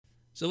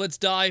So let's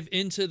dive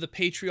into the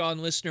Patreon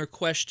listener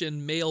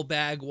question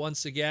mailbag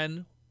once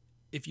again.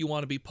 If you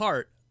want to be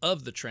part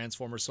of the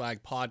Transformer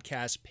Slag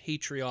podcast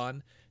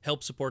Patreon,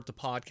 help support the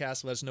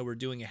podcast, let us know we're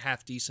doing a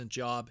half-decent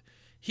job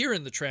here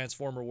in the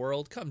Transformer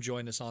world, come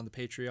join us on the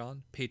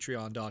Patreon,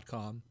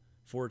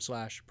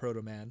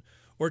 patreon.com/protoman,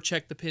 or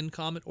check the pinned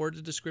comment or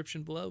the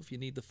description below if you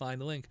need to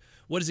find the link.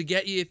 What does it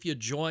get you if you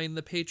join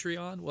the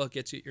Patreon? Well, it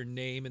gets you your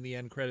name in the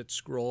end credit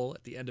scroll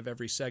at the end of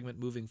every segment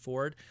moving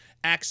forward,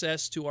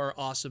 access to our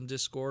awesome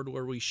Discord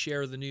where we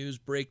share the news,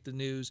 break the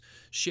news,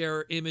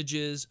 share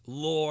images,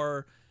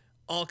 lore,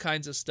 all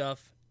kinds of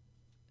stuff,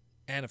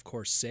 and of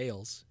course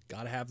sales.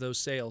 Gotta have those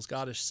sales.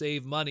 Gotta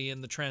save money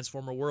in the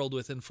Transformer world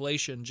with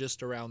inflation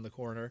just around the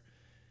corner.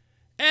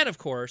 And of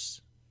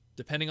course,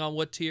 depending on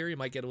what tier, you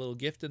might get a little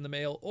gift in the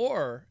mail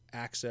or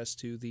access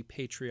to the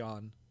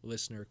Patreon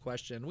listener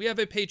question. We have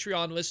a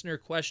Patreon listener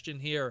question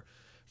here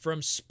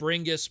from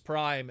Springus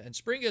Prime. And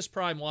Springus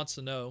Prime wants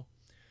to know,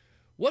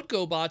 what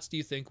Gobots do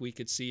you think we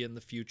could see in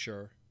the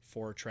future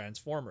for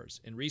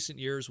Transformers? In recent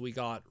years, we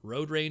got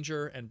Road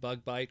Ranger and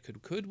Bugbite.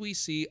 Could we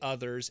see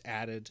others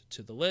added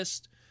to the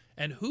list?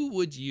 And who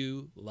would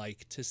you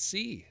like to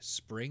see?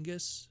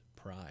 Springus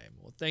Prime.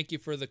 Well, thank you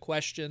for the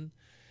question.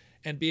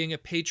 And being a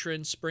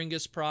patron,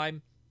 Springus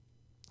Prime.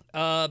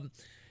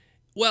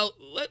 Well,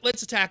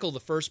 let's tackle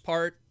the first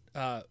part.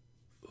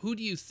 Who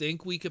do you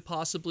think we could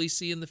possibly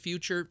see in the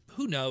future?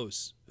 Who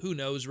knows? Who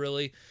knows,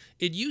 really?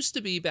 It used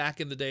to be back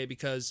in the day,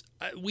 because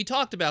we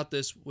talked about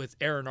this with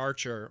Aaron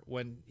Archer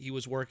when he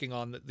was working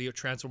on the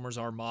Transformers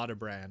Armada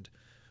brand,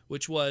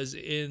 which was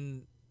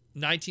in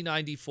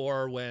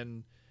 1994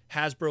 when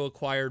Hasbro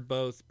acquired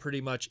both pretty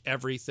much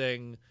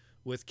everything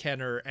with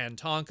Kenner and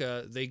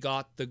Tonka. They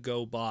got the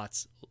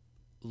Gobots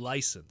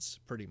license,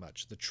 pretty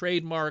much. The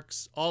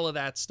trademarks, all of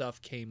that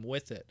stuff came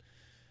with it.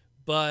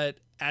 But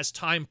as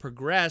time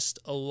progressed,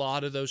 a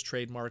lot of those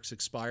trademarks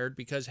expired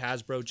because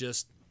Hasbro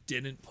just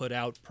didn't put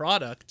out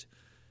product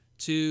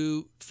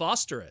to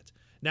foster it.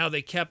 Now,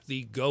 they kept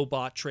the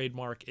Gobot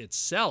trademark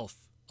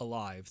itself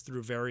alive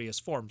through various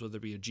forms, whether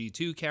it be a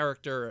G2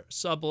 character,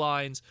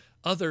 sublines,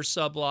 other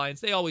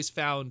sublines. They always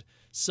found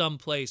some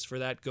place for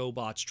that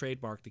Gobot's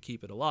trademark to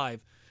keep it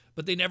alive,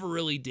 but they never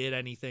really did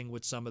anything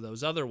with some of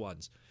those other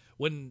ones.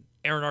 When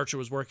Aaron Archer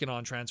was working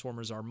on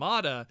Transformers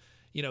Armada,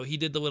 you know, he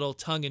did the little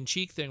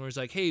tongue-in-cheek thing where he's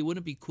like, hey,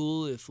 wouldn't it be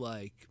cool if,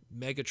 like,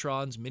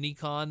 Megatron's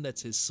Minicon,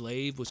 that's his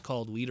slave, was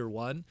called Leader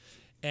 1?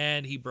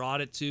 And he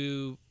brought it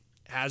to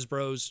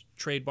Hasbro's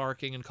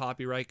trademarking and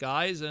copyright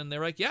guys, and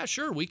they're like, yeah,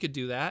 sure, we could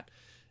do that.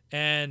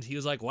 And he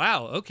was like,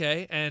 wow,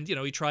 okay. And, you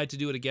know, he tried to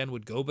do it again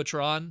with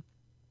Gobotron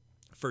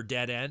for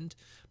Dead End,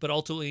 but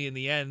ultimately, in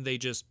the end, they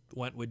just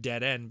went with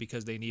Dead End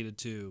because they needed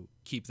to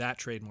keep that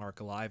trademark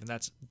alive. And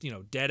that's, you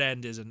know, Dead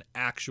End is an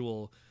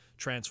actual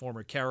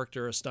Transformer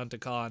character, a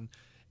Stunticon,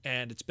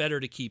 and it's better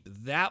to keep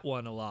that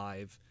one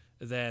alive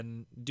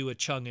than do a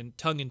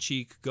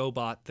tongue-in-cheek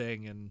Gobot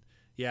thing and,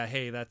 yeah,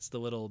 hey, that's the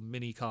little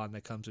Minicon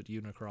that comes with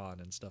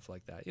Unicron and stuff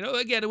like that. You know,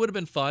 again, it would have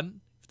been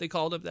fun if they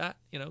called it that,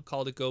 you know,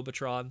 called it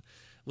Gobotron,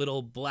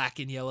 little black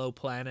and yellow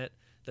planet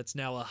that's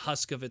now a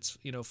husk of its,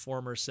 you know,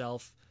 former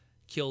self,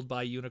 killed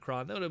by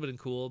Unicron. That would have been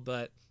cool,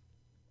 but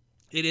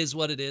it is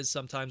what it is.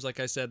 Sometimes, like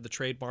I said, the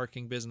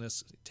trademarking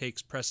business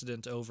takes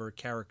precedent over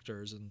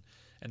characters and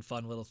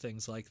fun little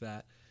things like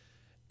that.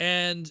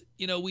 And,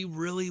 you know, we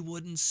really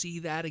wouldn't see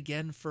that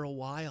again for a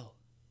while.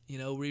 You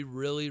know, we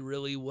really,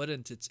 really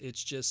wouldn't.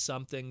 It's just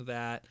something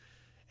that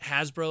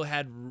Hasbro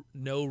had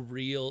no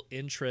real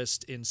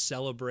interest in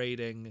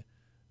celebrating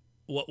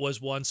what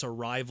was once a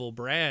rival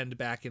brand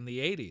back in the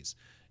 80s.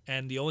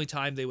 And the only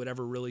time they would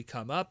ever really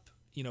come up,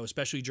 you know,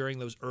 especially during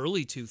those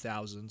early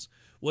 2000s,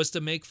 was to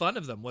make fun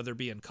of them, whether it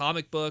be in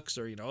comic books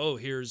or, you know, oh,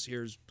 here's,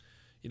 you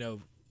know,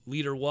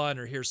 Leader 1,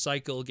 or here's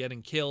Cycle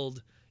getting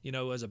killed, you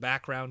know, as a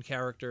background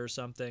character or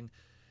something.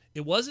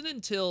 It wasn't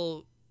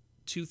until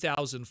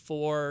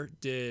 2004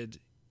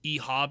 did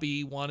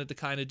eHobby wanted to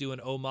kind of do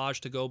an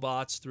homage to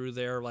Gobots through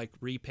their, like,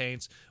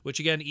 repaints, which,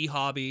 again,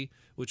 eHobby,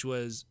 which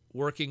was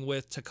working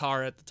with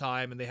Takara at the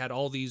time, and they had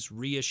all these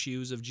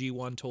reissues of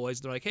G1 toys.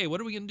 They're like, hey, what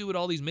are we going to do with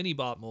all these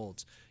mini-bot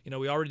molds? You know,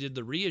 we already did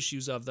the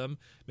reissues of them.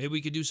 Maybe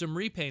we could do some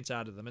repaints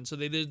out of them. And so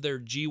they did their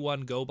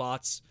G1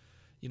 Gobots,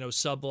 you know,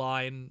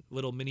 subline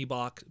little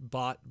mini-bot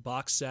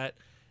box set.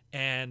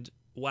 And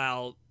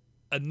while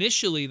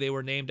initially they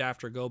were named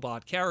after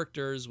Gobot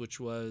characters, which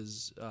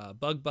was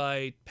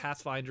Bugbite,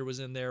 Pathfinder was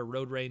in there,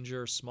 Road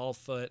Ranger,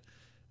 Smallfoot,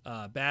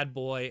 Bad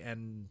Boy,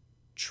 and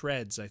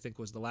Treads, I think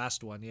was the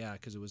last one, yeah,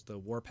 because it was the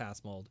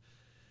Warpath mold.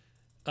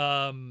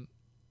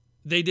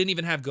 They didn't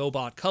even have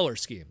Gobot color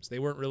schemes. They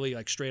weren't really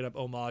like straight up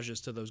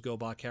homages to those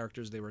Gobot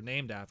characters they were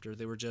named after.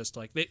 They were just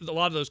like, a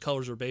lot of those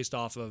colors were based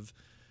off of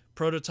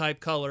prototype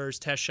colors,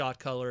 test shot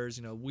colors,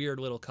 you know, weird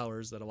little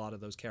colors that a lot of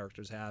those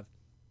characters have.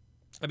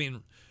 I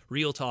mean,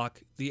 real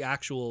talk, the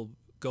actual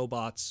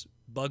Gobot's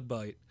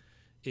Bugbite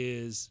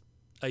is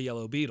a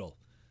yellow beetle.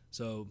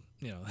 So,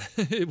 you know,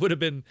 it would have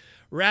been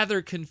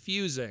rather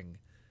confusing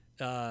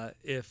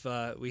if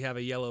we have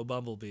a yellow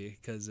Bumblebee,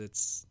 because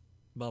it's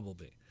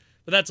Bumblebee.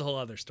 But that's a whole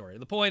other story.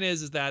 The point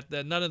is that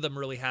none of them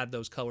really had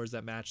those colors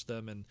that matched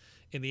them, and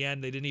in the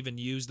end, they didn't even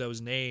use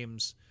those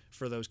names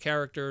for those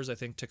characters. I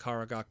think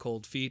Takara got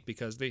cold feet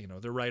because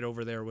they're right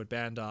over there with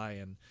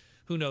Bandai, and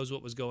who knows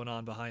what was going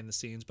on behind the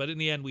scenes. But in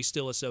the end, we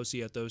still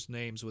associate those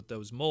names with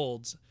those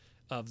molds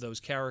of those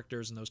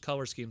characters and those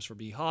color schemes for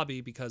B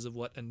Hobby because of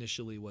what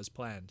initially was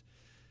planned.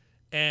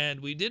 And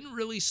we didn't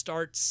really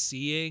start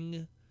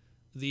seeing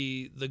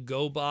the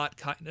Gobot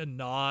kind of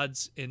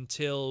nods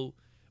until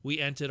we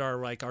entered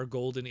our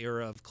golden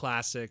era of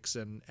classics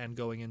and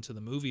going into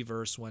the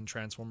movieverse when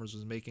Transformers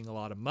was making a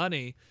lot of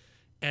money.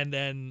 And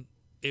then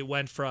it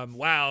went from,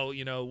 wow,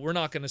 we're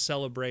not going to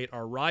celebrate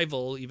our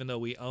rival, even though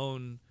we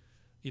own,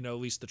 at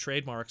least the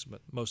trademarks,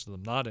 but most of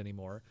them not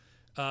anymore,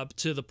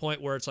 to the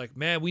point where it's like,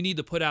 man, we need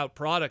to put out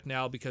product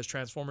now because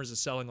Transformers is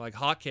selling like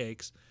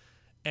hotcakes.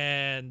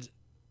 And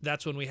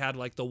that's when we had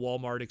like the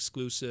Walmart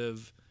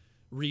exclusive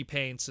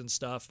repaints and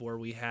stuff, where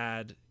we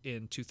had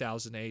in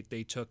 2008,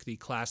 they took the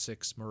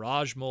Classics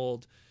Mirage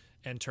mold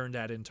and turned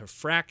that into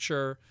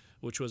Fracture,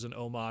 which was an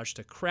homage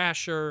to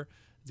Crasher,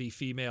 the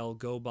female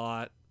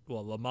Gobot,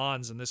 well, Le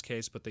Mans in this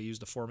case, but they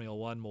used a Formula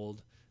One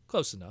mold.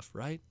 Close enough,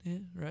 right? Yeah,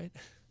 right.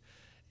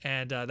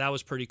 And that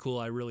was pretty cool.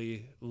 I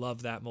really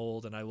love that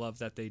mold, and I love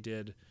that they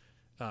did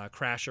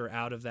Crasher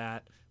out of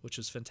that, which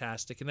was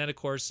fantastic. And then, of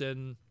course,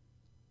 in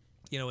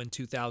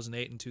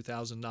 2008 and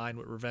 2009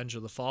 with Revenge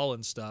of the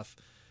Fallen stuff,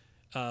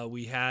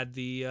 we had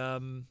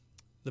the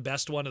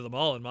best one of them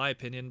all, in my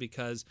opinion,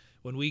 because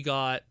when we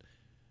got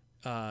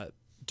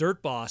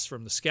Dirt Boss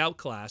from the Scout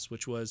class,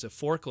 which was a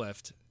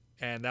forklift,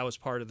 and that was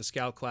part of the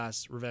Scout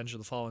class Revenge of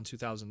the Fallen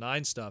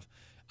 2009 stuff,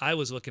 I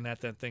was looking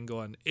at that thing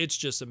going, it's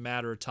just a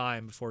matter of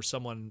time before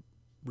someone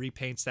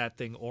repaints that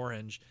thing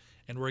orange,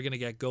 and we're going to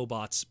get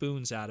Gobot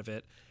spoons out of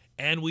it.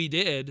 And we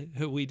did.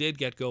 We did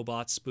get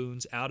Gobot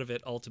spoons out of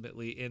it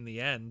ultimately in the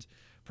end,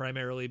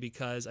 primarily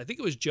because I think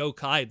it was Joe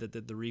Kide that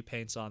did the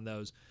repaints on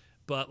those.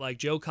 But like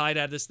Joe Kide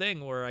had this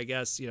thing where I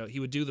guess, he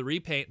would do the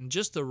repaint, and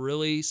just to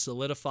really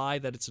solidify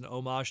that it's an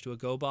homage to a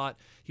Gobot,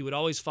 he would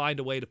always find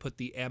a way to put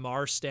the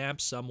MR stamp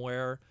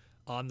somewhere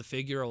on the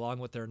figure along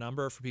with their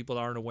number. For people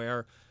that aren't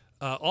aware,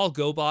 all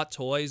Gobot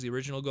toys, the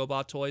original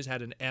Gobot toys,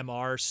 had an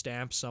MR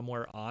stamp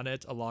somewhere on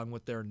it along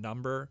with their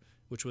number,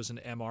 which was an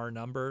MR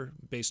number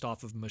based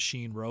off of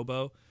Machine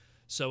Robo.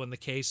 So in the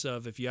case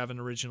of, if you have an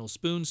original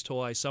Spoons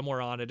toy,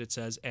 somewhere on it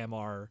says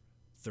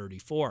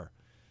MR34.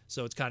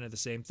 So it's kind of the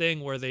same thing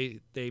where they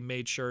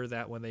made sure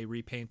that when they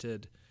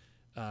repainted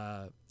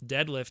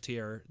Deadlift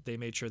here, they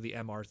made sure the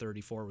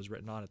MR34 was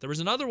written on it. There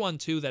was another one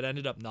too that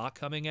ended up not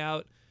coming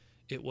out.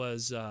 It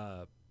was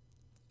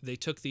they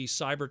took the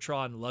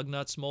Cybertron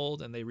Lugnuts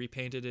mold and they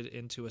repainted it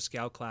into a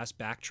Scout class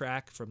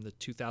backtrack from the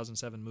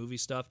 2007 movie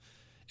stuff.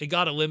 It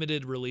got a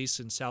limited release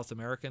in South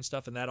America and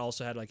stuff, and that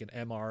also had like an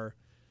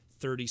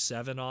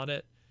MR37 on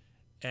it.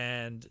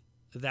 And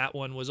that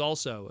one was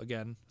also,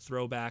 again,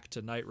 throwback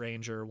to Night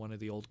Ranger, one of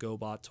the old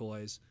Gobot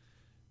toys.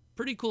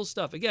 Pretty cool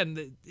stuff.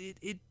 Again,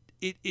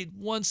 it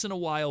once in a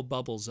while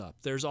bubbles up.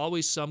 There's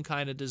always some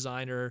kind of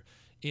designer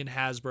in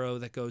Hasbro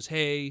that goes,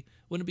 hey,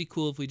 wouldn't it be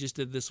cool if we just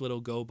did this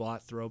little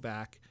Gobot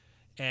throwback?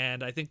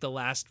 And I think the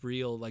last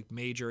real like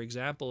major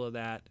example of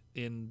that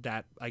in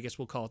that, I guess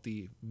we'll call it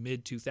the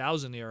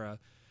mid-2000 era,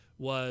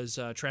 was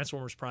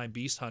Transformers Prime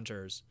Beast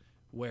Hunters,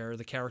 where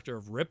the character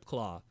of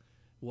Ripclaw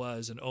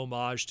was an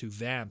homage to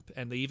Vamp,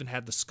 and they even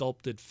had the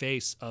sculpted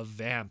face of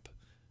Vamp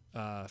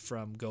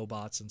from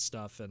Gobots and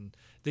stuff. And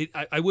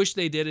I wish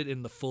they did it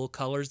in the full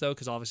colors though,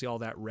 because obviously all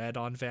that red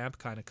on Vamp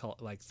kind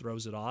of like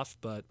throws it off.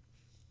 But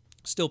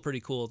still pretty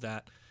cool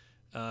that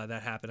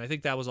that happened. I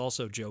think that was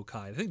also Joe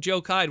Kide. I think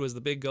Joe Kide was the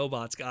big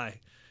Gobots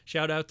guy.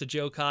 Shout out to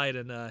Joe Kide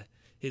and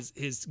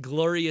his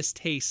glorious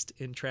taste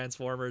in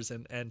Transformers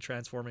and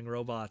transforming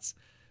robots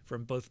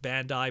from both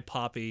Bandai,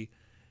 Poppy,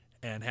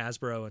 and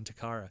Hasbro and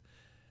Takara.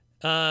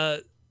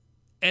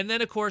 And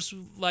then of course,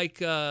 like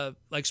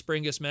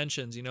Springus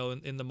mentions,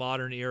 in the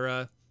modern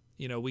era,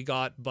 we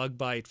got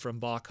Bugbite from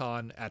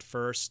Bakon at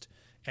first,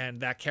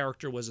 and that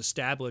character was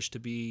established to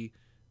be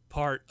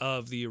part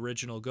of the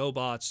original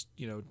Gobots,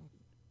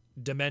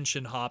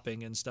 dimension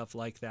hopping and stuff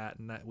like that.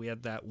 And that we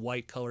had that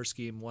white color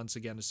scheme once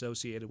again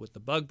associated with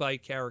the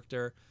Bugbite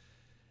character.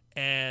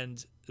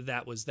 And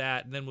that was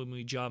that. And then when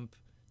we jump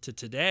to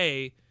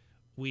today,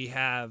 we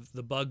have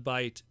the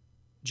Bugbite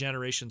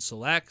Generation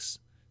Selects.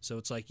 So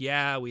it's like,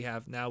 yeah, we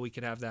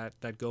can have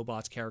that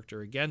Gobots character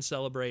again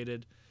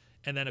celebrated.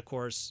 And then, of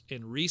course,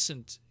 in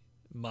recent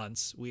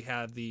months, we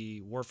have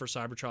the War for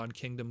Cybertron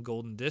Kingdom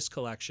Golden Disc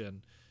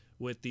Collection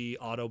with the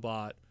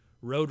Autobot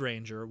Road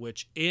Ranger,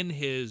 which in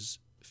his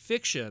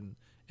fiction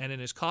and in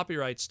his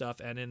copyright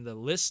stuff and in the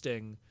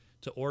listing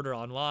to order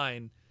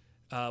online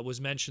was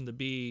mentioned to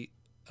be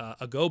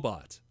a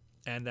Gobot,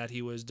 and that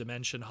he was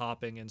dimension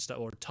hopping and stuff,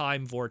 or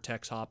time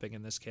vortex hopping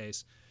in this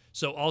case.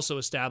 So also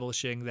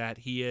establishing that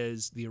he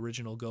is the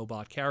original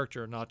Gobot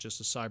character, not just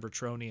a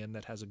Cybertronian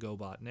that has a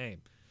Gobot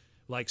name,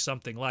 like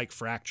something like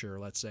Fracture,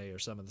 let's say, or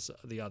some of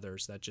the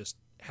others that just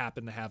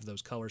happen to have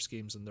those color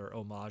schemes in their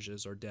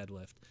homages, or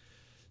Deadlift.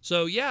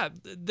 So yeah,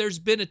 there's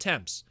been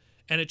attempts,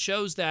 and it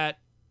shows that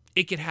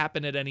it could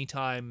happen at any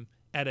time,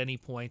 at any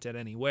point, at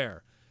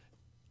anywhere.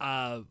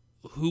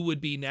 Who would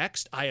be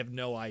next? I have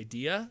no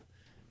idea.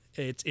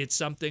 It's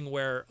something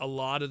where a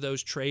lot of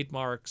those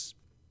trademarks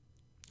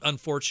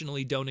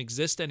unfortunately don't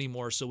exist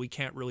anymore, so we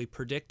can't really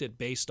predict it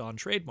based on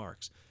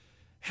trademarks.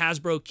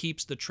 Hasbro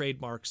keeps the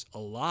trademarks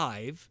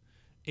alive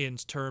in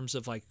terms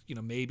of, like, you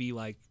know, maybe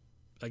like,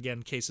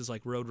 again, cases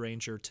like Road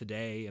Ranger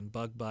today and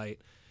Bug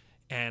Bite,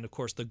 and of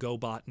course the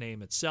Gobot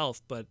name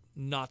itself, but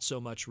not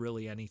so much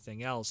really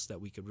anything else that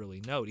we could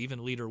really note.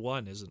 Even Leader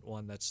 1 isn't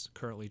one that's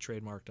currently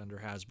trademarked under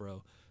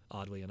Hasbro,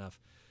 oddly enough.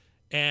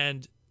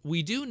 And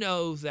we do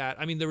know that,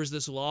 I mean, there was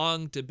this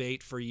long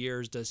debate for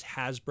years, does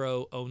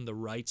Hasbro own the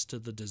rights to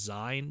the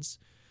designs?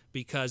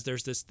 Because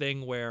there's this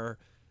thing where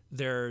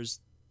there's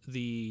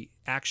the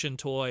Action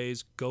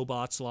Toys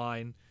Gobots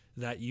line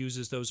that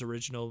uses those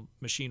original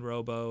Machine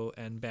Robo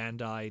and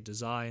Bandai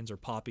designs, or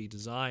Poppy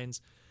designs,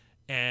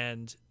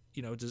 and,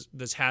 you know, does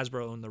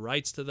Hasbro own the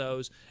rights to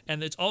those?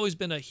 And it's always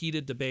been a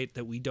heated debate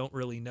that we don't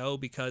really know,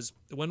 because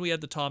when we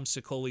had the Tom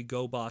Sicoli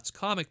Gobots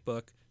comic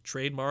book,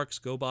 trademarks,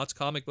 Gobots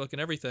comic book,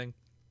 and everything,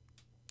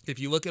 if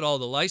you look at all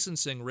the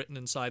licensing written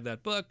inside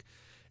that book,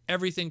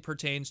 everything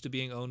pertains to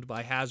being owned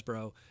by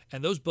Hasbro.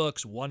 And those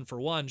books, one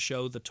for one,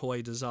 show the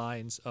toy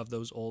designs of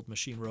those old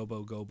Machine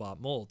Robo Gobot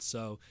molds.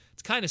 So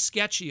it's kind of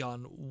sketchy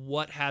on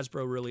what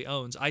Hasbro really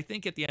owns. I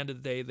think at the end of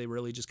the day, they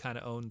really just kind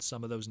of own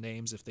some of those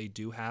names if they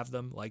do have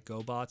them, like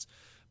Gobots.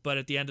 But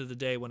at the end of the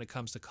day, when it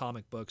comes to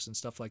comic books and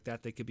stuff like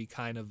that, they could be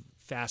kind of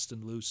fast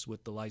and loose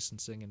with the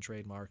licensing and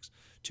trademarks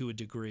to a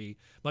degree.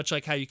 Much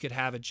like how you could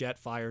have a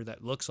Jetfire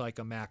that looks like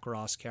a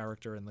Macross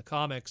character in the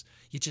comics,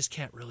 you just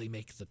can't really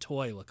make the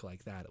toy look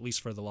like that, at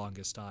least for the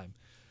longest time.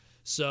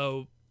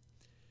 So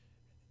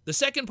the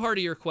second part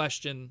of your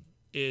question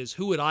is,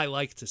 who would I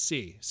like to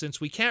see?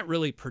 Since we can't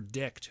really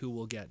predict who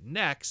we'll get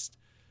next,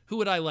 who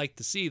would I like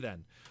to see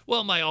then?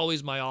 Well, my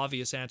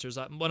obvious answer is,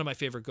 one of my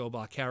favorite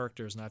Gobot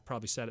characters, and I've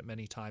probably said it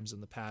many times in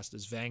the past,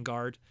 is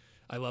Vanguard.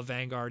 I love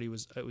Vanguard. It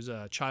was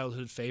a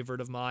childhood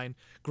favorite of mine.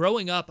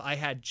 Growing up, I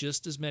had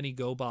just as many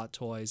Gobot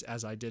toys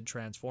as I did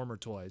Transformer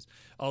toys.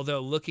 Although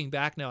looking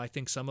back now, I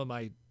think some of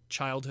my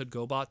childhood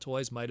Gobot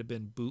toys might have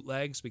been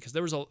bootlegs, because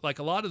there was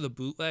a lot of the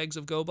bootlegs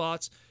of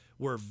Gobots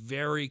were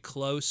very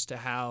close to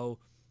how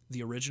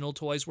the original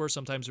toys were.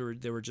 Sometimes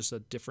they were just a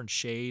different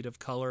shade of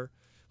color.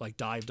 Like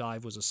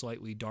Dive was a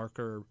slightly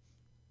darker,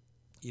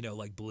 you know,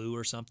 like blue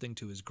or something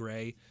to his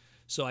gray.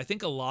 So I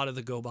think a lot of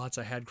the Gobots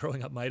I had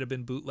growing up might have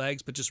been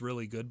bootlegs, but just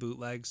really good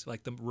bootlegs,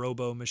 like the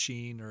Robo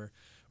Machine or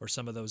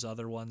some of those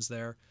other ones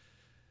there.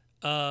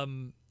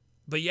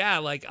 But yeah,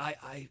 like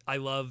I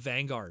love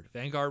Vanguard.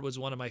 Vanguard was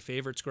one of my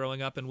favorites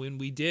growing up, and when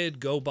we did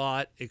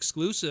Gobot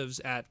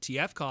exclusives at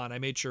TFCon, I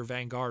made sure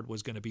Vanguard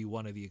was going to be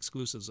one of the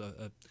exclusives.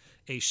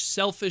 A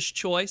selfish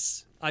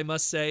choice, I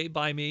must say,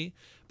 by me,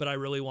 but I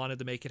really wanted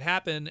to make it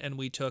happen, and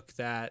we took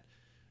that.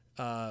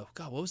 God,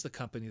 what was the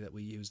company that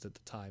we used at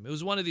the time? It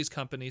was one of these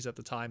companies at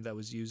the time that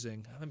was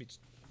using. Let me just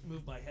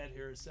move my head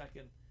here a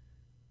second.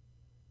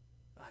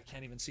 I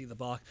can't even see the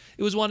box.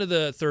 It was one of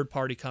the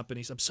third-party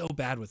companies. I'm so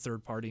bad with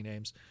third-party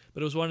names,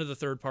 but it was one of the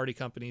third-party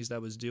companies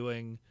that was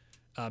doing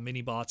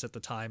mini bots at the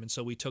time, and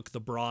so we took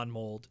the Brawn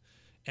mold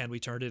and we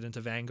turned it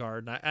into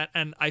Vanguard.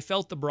 And I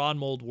felt the Brawn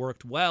mold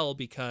worked well,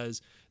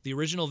 because the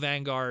original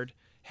Vanguard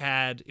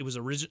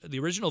the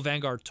original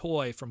Vanguard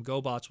toy from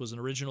Gobots was an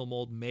original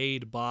mold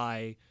made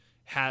by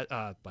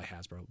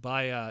Hasbro,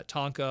 by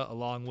Tonka,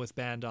 along with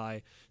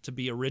Bandai, to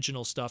be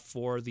original stuff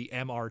for the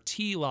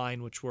MRT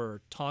line, which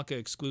were Tonka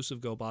exclusive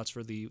Gobots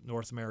for the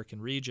North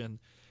American region.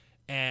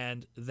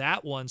 And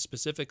that one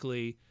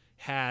specifically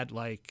had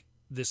like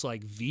this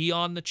like V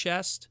on the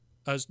chest,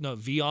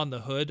 V on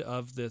the hood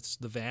of the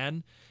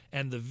van,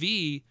 and the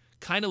V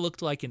kind of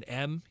looked like an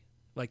M,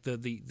 like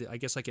the I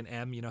guess like an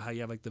M. You know how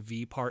you have like the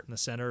V part in the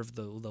center of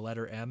the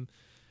letter M.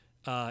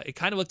 It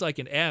kind of looked like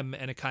an M,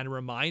 and it kind of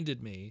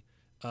reminded me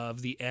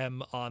of the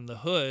M on the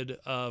hood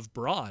of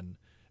Brawn,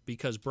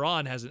 because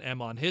Brawn has an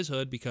M on his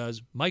hood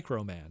because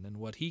Microman and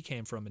what he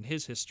came from in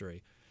his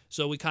history.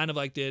 So we kind of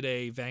like did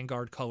a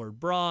Vanguard colored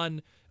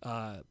Brawn.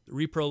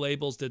 Repro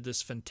Labels did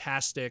this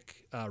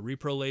fantastic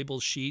Repro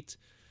Labels sheet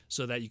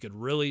so that you could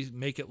really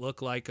make it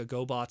look like a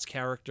Gobots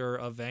character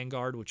of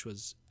Vanguard, which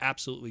was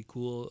absolutely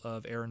cool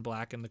of Aaron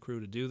Black and the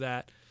crew to do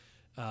that.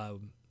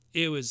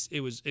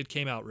 It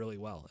came out really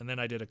well. And then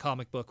I did a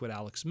comic book with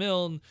Alex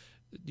Milne,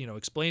 you know,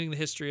 explaining the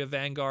history of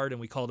Vanguard,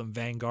 and we called him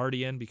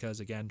Vanguardian because,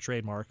 again,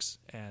 trademarks,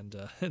 and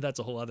that's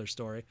a whole other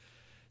story.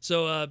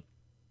 So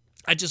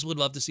I just would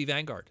love to see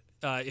Vanguard.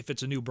 If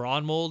it's a new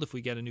Brawn mold, if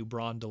we get a new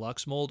Brawn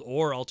Deluxe mold,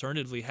 or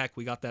alternatively, heck,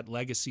 we got that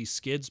Legacy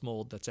Skids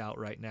mold that's out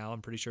right now.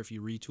 I'm pretty sure if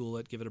you retool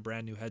it, give it a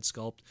brand new head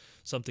sculpt,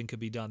 something could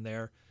be done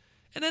there.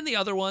 And then the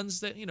other ones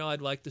that, you know,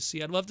 I'd like to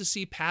see, I'd love to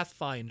see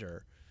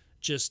Pathfinder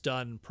just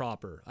done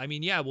proper. I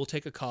mean, yeah, we'll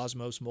take a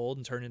Cosmos mold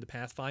and turn it into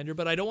Pathfinder,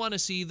 but I don't want to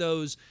see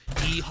those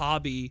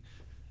e-hobby,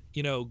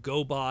 you know,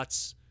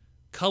 Gobots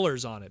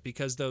colors on it,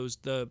 because those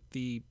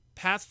the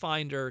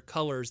Pathfinder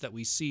colors that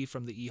we see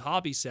from the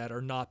eHobby set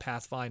are not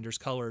Pathfinder's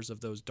colors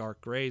of those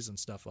dark grays and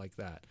stuff like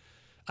that.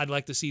 I'd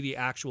like to see the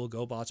actual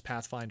Gobots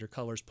Pathfinder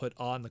colors put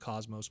on the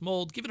Cosmos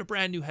mold, give it a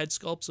brand new head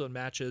sculpt so it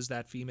matches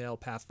that female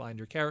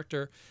Pathfinder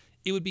character.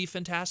 It would be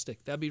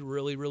fantastic. That'd be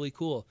really, really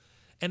cool.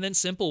 And then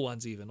simple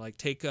ones even, like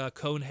take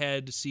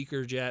Conehead,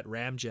 Seeker Jet,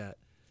 Ramjet,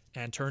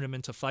 and turn him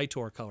into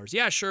Phytor colors.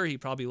 Yeah, sure,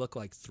 he'd probably look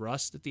like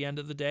Thrust at the end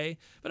of the day,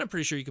 but I'm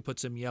pretty sure you could put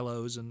some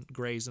yellows and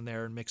grays in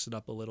there and mix it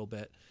up a little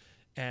bit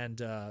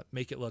and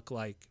make it look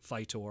like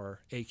Phytor,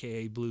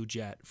 a.k.a. Blue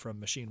Jet from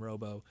Machine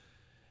Robo.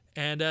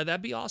 And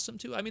that'd be awesome,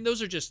 too. I mean,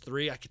 those are just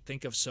three. I could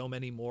think of so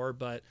many more,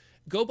 but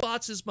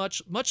Gobots is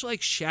much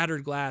like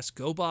Shattered Glass.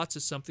 Gobots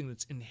is something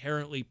that's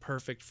inherently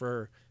perfect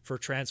for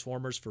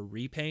Transformers, for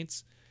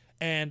repaints.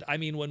 And, I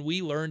mean, when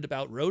we learned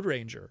about Road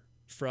Ranger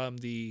from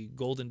the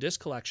Golden Disc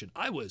collection,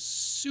 I was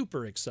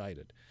super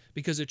excited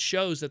because it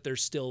shows that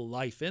there's still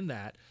life in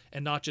that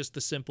and not just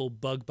the simple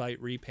Bug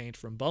Bite repaint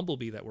from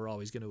Bumblebee that we're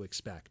always going to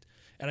expect.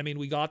 And, I mean,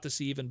 we got to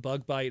see even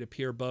Bug Bite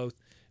appear both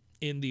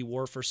in the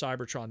War for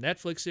Cybertron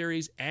Netflix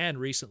series and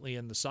recently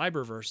in the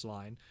Cyberverse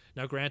line.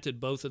 Now, granted,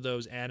 both of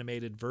those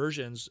animated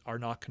versions are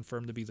not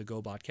confirmed to be the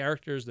Gobot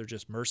characters. They're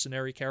just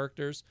mercenary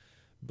characters.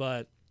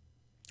 But,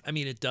 I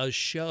mean, it does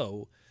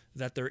show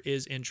that there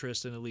is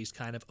interest in at least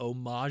kind of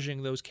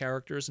homaging those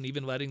characters and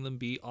even letting them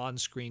be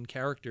on-screen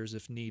characters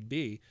if need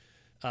be.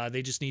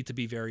 They just need to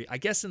be very, I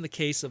guess in the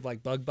case of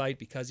like Bug Bite,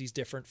 because he's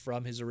different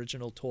from his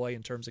original toy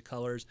in terms of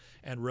colors,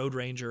 and Road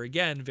Ranger,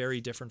 again, very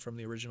different from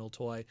the original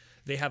toy,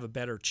 they have a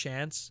better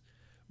chance.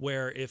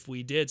 Where if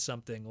we did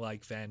something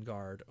like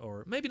Vanguard,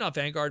 or maybe not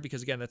Vanguard,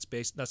 because again,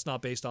 that's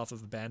not based off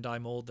of a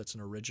Bandai mold, that's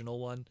an original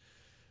one.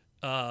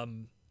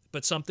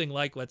 But something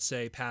like, let's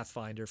say,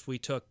 Pathfinder, if we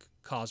took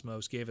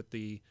Cosmos, gave it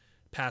the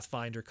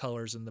Pathfinder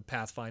colors and the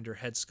Pathfinder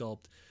head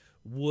sculpt,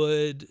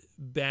 would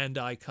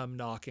Bandai come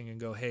knocking and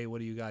go, hey, what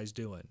are you guys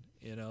doing?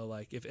 You know,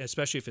 like,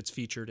 especially if it's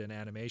featured in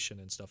animation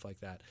and stuff like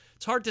that.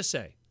 It's hard to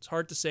say. It's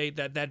hard to say.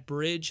 That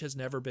bridge has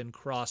never been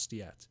crossed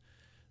yet.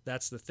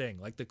 That's the thing.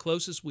 Like, the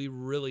closest we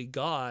really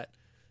got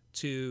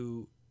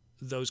to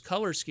those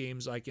color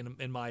schemes, like,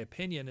 in my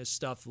opinion, is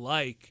stuff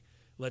like,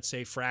 let's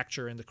say,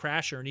 Fracture and the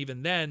Crasher, and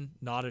even then,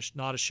 not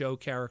a show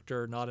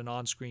character, not an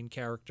on-screen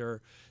character,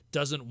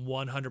 doesn't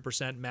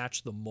 100%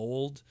 match the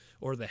mold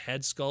or the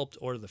head sculpt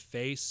or the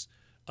face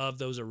of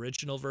those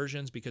original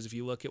versions, because if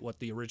you look at what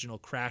the original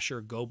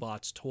Crasher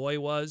Gobots toy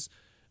was,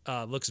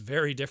 looks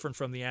very different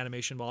from the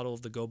animation model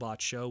of the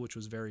Gobot show, which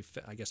was very,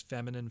 I guess,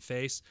 feminine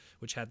face,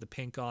 which had the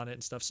pink on it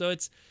and stuff. So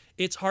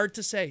it's hard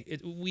to say.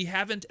 We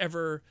haven't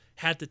ever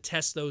had to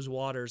test those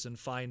waters and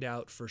find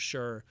out for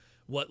sure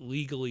what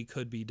legally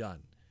could be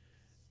done.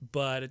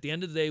 But at the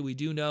end of the day, we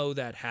do know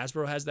that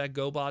Hasbro has that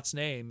Gobots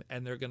name,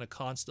 and they're going to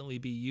constantly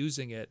be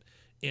using it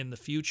in the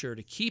future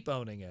to keep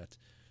owning it.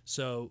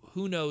 So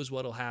who knows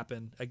what'll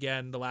happen.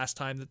 Again, the last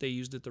time that they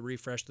used it to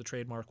refresh the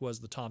trademark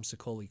was the Tom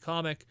Sicoli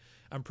comic.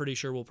 I'm pretty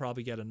sure we'll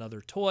probably get another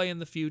toy in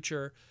the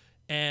future,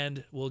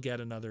 and we'll get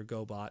another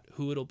Gobot.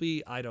 Who it'll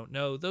be, I don't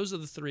know. Those are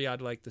the three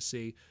I'd like to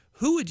see.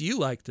 Who would you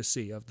like to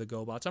see of the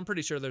Gobots? I'm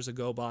pretty sure there's a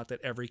Gobot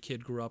that every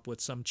kid grew up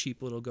with, some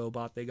cheap little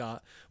Gobot they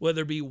got,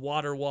 whether it be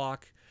Water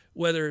Walk,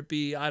 whether it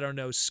be, I don't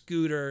know,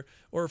 Scooter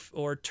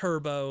or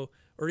Turbo,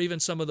 or even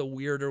some of the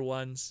weirder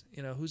ones.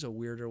 You know, who's a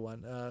weirder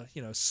one?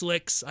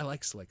 Slicks. I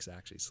like Slicks,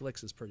 actually.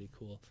 Slicks is pretty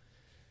cool.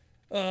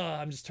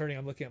 I'm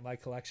looking at my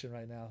collection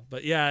right now.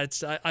 But yeah,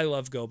 I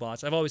love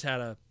Gobots. I've always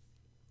had a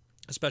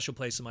special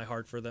place in my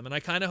heart for them, and I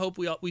kind of hope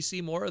we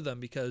see more of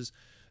them, because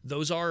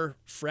those are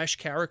fresh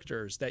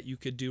characters that you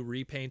could do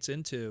repaints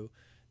into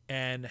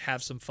and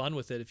have some fun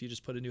with it if you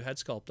just put a new head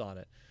sculpt on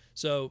it.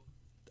 So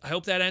I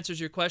hope that answers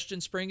your question,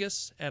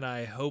 Springus, and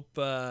I hope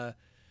that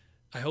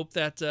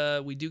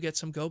we do get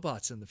some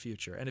Gobots in the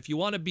future. And if you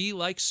want to be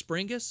like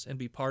Springus and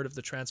be part of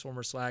the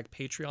Transformer Slag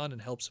Patreon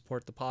and help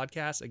support the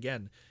podcast,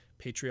 again,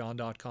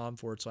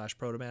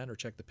 patreon.com/Protoman, or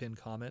check the pinned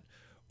comment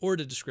or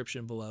the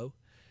description below,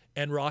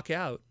 and rock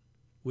out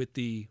with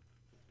the,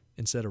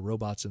 instead of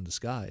robots in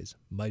disguise,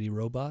 mighty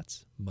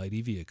robots,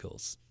 mighty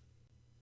vehicles.